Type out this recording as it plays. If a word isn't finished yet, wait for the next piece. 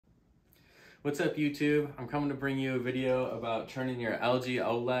What's up, YouTube? I'm coming to bring you a video about turning your LG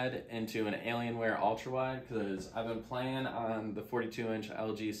OLED into an Alienware ULTRAWIDE because I've been playing on the 42-inch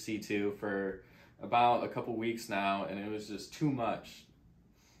LG C2 for about a couple weeks now, and it was just too much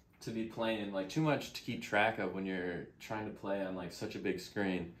to be playing, like too much to keep track of when you're trying to play on like such a big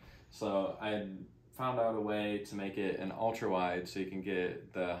screen. So I found out a way to make it an ultra-wide so you can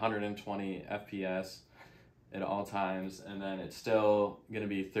get the 120 FPS at all times, and then it's still going to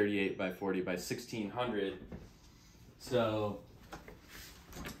be 38 by 40 by 1600. So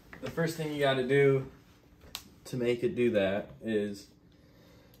the first thing you got to do to make it do that is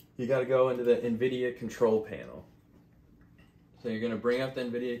you got to go into the NVIDIA control panel. So you're going to bring up the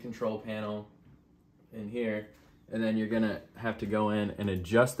NVIDIA control panel in here, and then you're going to have to go in and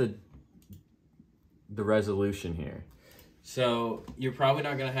adjust the resolution here. So you're probably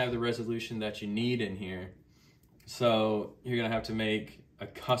not going to have the resolution that you need in here. So you're going to have to make a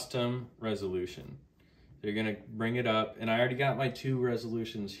custom resolution. You're going to bring it up, and I already got my two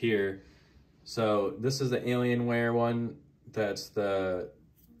resolutions here. So this is the Alienware one that's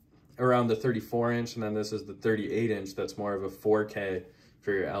around the 34 inch, and then this is the 38 inch that's more of a 4K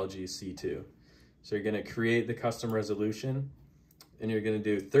for your LG C2. So you're going to create the custom resolution, and you're going to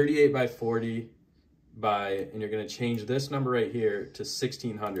do 38 by 40 and you're going to change this number right here to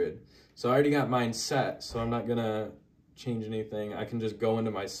 1600. So I already got mine set, so I'm not going to change anything. I can just go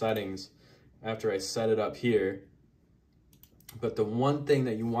into my settings after I set it up here. But the one thing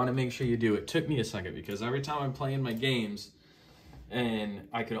that you want to make sure you do, it took me a second because every time I'm playing my games and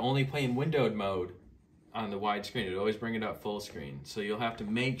I could only play in windowed mode on the wide screen, it'd always bring it up full screen. So you'll have to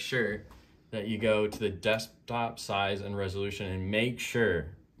make sure that you go to the desktop size and resolution and make sure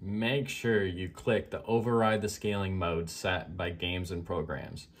you click the override the scaling mode set by games and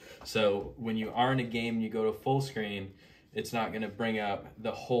programs. So when you are in a game and you go to full screen, it's not going to bring up the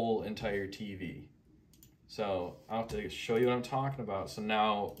whole entire TV. So I'll have to show you what I'm talking about. So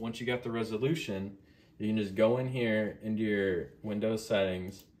now once you got the resolution, you can just go in here into your Windows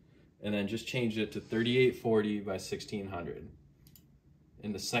settings and then just change it to 3840 by 1600.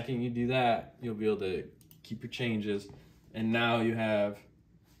 And the second you do that, you'll be able to keep your changes. And now you have,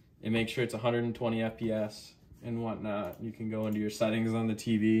 and make sure it's 120 FPS and whatnot. You can go into your settings on the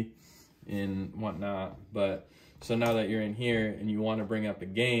TV and whatnot. But so now that you're in here and you want to bring up a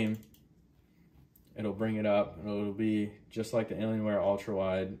game, it'll bring it up and it'll be just like the Alienware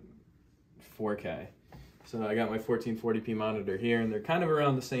ULTRAWIDE 4K. So I got my 1440p monitor here, and they're kind of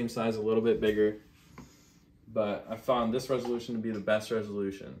around the same size, a little bit bigger. But I found this resolution to be the best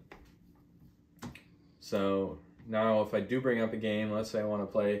resolution. So now if I do bring up a game, let's say I want to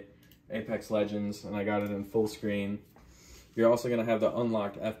play Apex Legends and I got it in full screen, you're also going to have the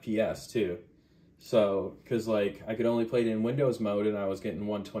unlocked FPS too. So, because like I could only play it in Windows mode and I was getting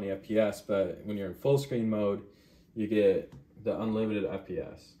 120 FPS, but when you're in full screen mode, you get the unlimited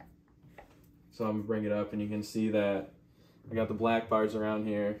FPS. So I'm going to bring it up and you can see that I got the black bars around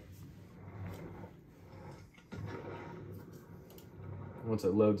here. Once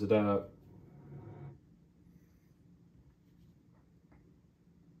it loads it up,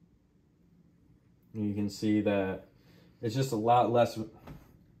 you can see that it's just a lot less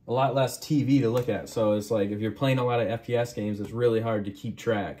TV to look at. So it's like if you're playing a lot of FPS games, it's really hard to keep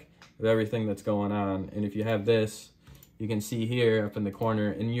track of everything that's going on. And if you have this, you can see here up in the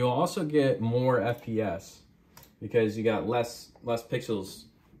corner, and you'll also get more FPS because you got less pixels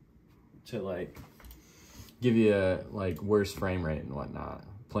to like give you a like worse frame rate and whatnot.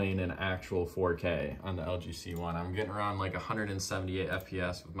 Playing in actual 4K on the LG C1, I'm getting around like 178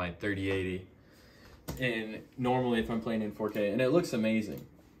 FPS with my 3080. And normally if I'm playing in 4K, and it looks amazing.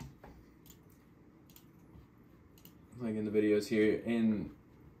 Like in the videos here, and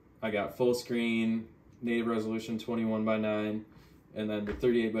I got full screen, native resolution 21 by 9, and then the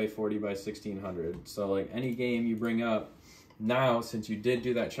 38 by 40 by 1600. So like any game you bring up now, since you did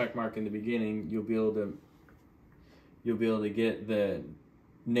do that check mark in the beginning, you'll be able to get the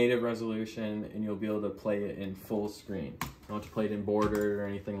native resolution and you'll be able to play it in full screen. You don't have to play it in bordered or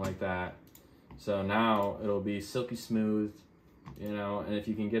anything like that. So now it'll be silky smooth, you know, and if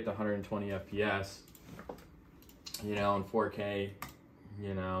you can get the 120 FPS, you know, in 4K,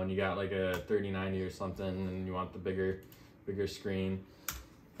 you know, and you got like a 3090 or something and you want the bigger screen.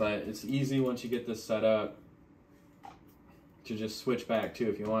 But it's easy once you get this set up to just switch back too.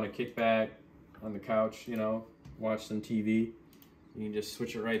 If you want to kick back on the couch, you know, watch some TV, you can just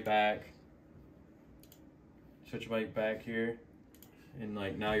switch it right back. Switch right back here. And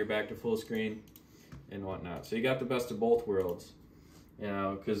like now you're back to full screen and whatnot. So you got the best of both worlds, you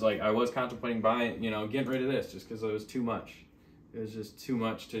know, because like I was contemplating buying, you know, getting rid of this just because it was too much. It was just too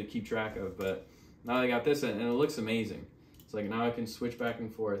much to keep track of, but now I got this and it looks amazing. It's like now I can switch back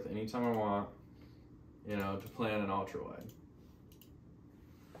and forth anytime I want, you know, to play on an ultra wide.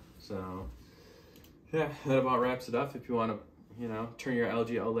 So yeah, that about wraps it up. If you want to, you know, turn your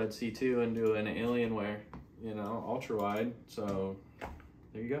LG OLED C2 into an Alienware, you know, ultra wide. So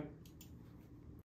there you go.